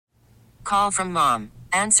call from mom.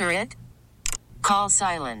 Answer it. Call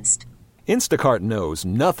silenced. Instacart knows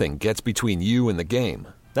nothing gets between you and the game.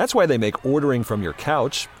 That's why they make ordering from your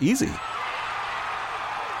couch easy.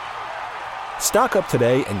 Stock up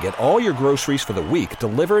today and get all your groceries for the week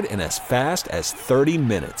delivered in as fast as 30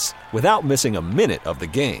 minutes without missing a minute of the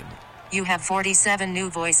game. You have 47 new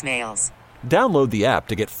voicemails. Download the app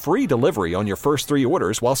to get free delivery on your first 3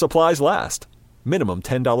 orders while supplies last. Minimum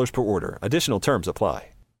 $10 per order. Additional terms apply.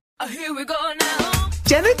 Here we go now.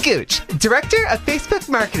 Jenna Gooch, Director of Facebook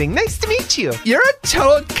Marketing. Nice to meet you. You're a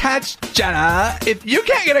total catch, Jenna. If you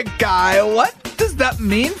can't get a guy, what does that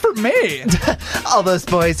mean for me? All those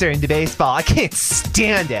boys are into baseball. I can't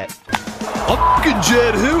stand it. I'm fucking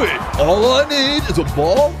Jed Huey. All I need is a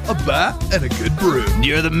ball, a bat, and a good brew.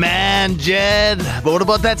 You're the man, Jed. But what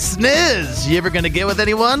about that sniz? You ever gonna get with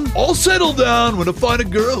anyone? I'll settle down when I find a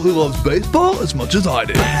girl who loves baseball as much as I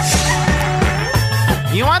do.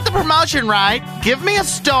 You want the promotion, right? Give me a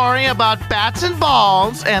story about bats and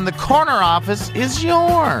balls, and the corner office is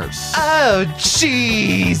yours. Oh,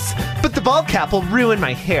 jeez. But the ball cap will ruin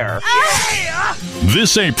my hair.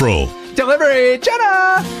 This April, Delivery,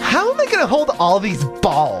 Jenna. How am I going to hold all these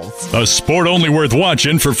balls? a sport only worth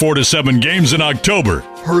watching for 4 to 7 games in October,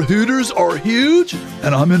 Her hooters are huge,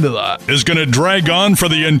 and I'm into that. is going to drag on for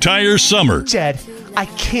the entire summer. Jed, I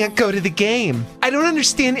can't go to the game. I don't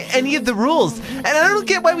understand any of the rules, and I don't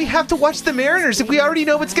get why we have to watch the Mariners if we already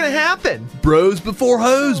know what's going to happen. Bros before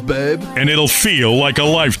hoes, babe. And it'll feel like a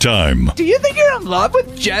lifetime. Do you think you're in love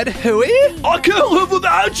with Jed Huey? I can't live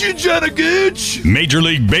without you, Jenna Gooch. Major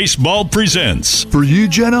League Baseball presents For you,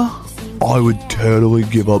 Jenna, I would totally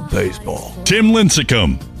give up baseball. Tim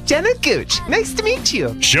Lincecum, Jenna Gooch, nice to meet you.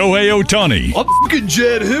 Shohei Ohtani, I'm fucking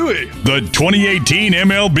Jed Huey. the 2018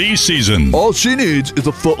 MLB season. All she needs is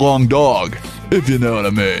a foot-long dog, if you know what I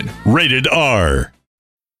mean. Rated R.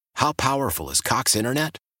 How powerful is Cox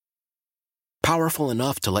Internet? Powerful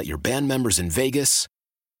enough to let your band members in Vegas,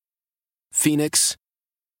 Phoenix,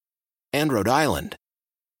 and Rhode Island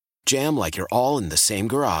jam like you're all in the same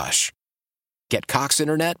garage. Get Cox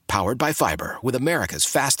Internet powered by fiber with America's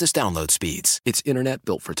fastest download speeds. It's internet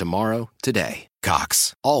built for tomorrow, today.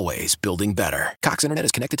 Cox, always building better. Cox Internet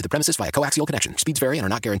is connected to the premises via coaxial connection. Speeds vary and are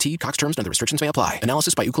not guaranteed. Cox terms and other restrictions may apply.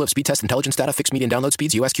 Analysis by Ookla Speed Test Intelligence Data. Fixed median download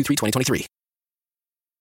speeds. US Q3 2023.